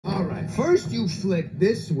First you flick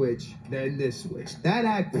this switch, then this switch. That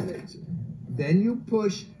activates it. Then you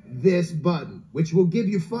push this button, which will give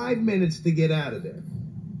you 5 minutes to get out of there.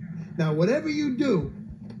 Now, whatever you do,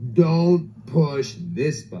 don't push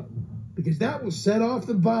this button, because that will set off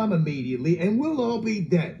the bomb immediately and we'll all be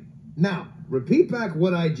dead. Now, repeat back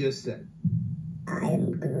what I just said. I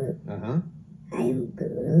am Groot. Uh-huh. I am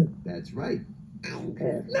Groot. That's right. I'm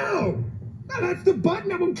Groot. No! No, that's the button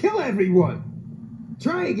that will kill everyone.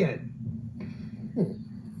 Try again.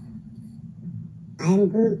 I am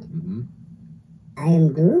Groot. Mm-hmm. I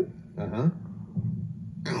am Groot. Uh-huh.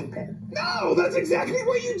 I'm Groot. No, that's exactly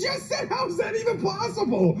what you just said. How's that even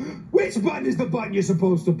possible? Which button is the button you're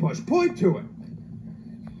supposed to push? Point to it.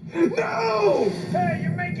 No! Hey,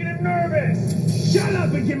 you're making him nervous! Shut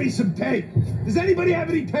up and give me some tape. Does anybody have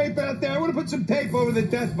any tape out there? I want to put some tape over the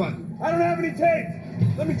death button. I don't have any tape.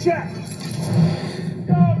 Let me check.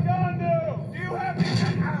 Yo, Yondu! Do you have any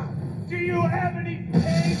tape? Do you have any tape? Do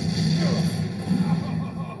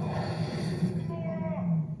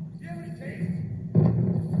you have any tape?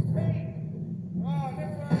 Tape? Oh,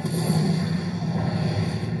 never mind.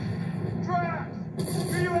 Trash!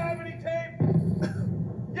 Do you have any tape?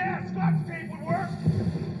 Yeah, Scotch tape would work.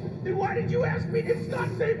 Then why did you ask me if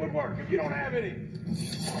Scotch tape would work if you don't have any?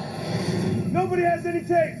 Nobody has any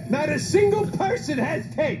tape. Not a single person has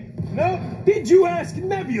tape. No? Did you ask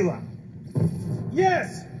Nebula?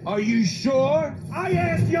 Yes. Are you sure? I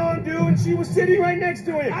asked Yondu and she was sitting right next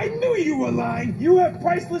to him. I knew you were lying. You have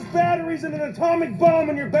priceless batteries and an atomic bomb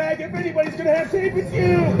in your bag. If anybody's gonna have tape, it's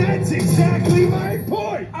you. That's exactly my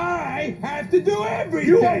point. I have to do everything.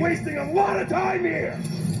 You are wasting a lot of time here.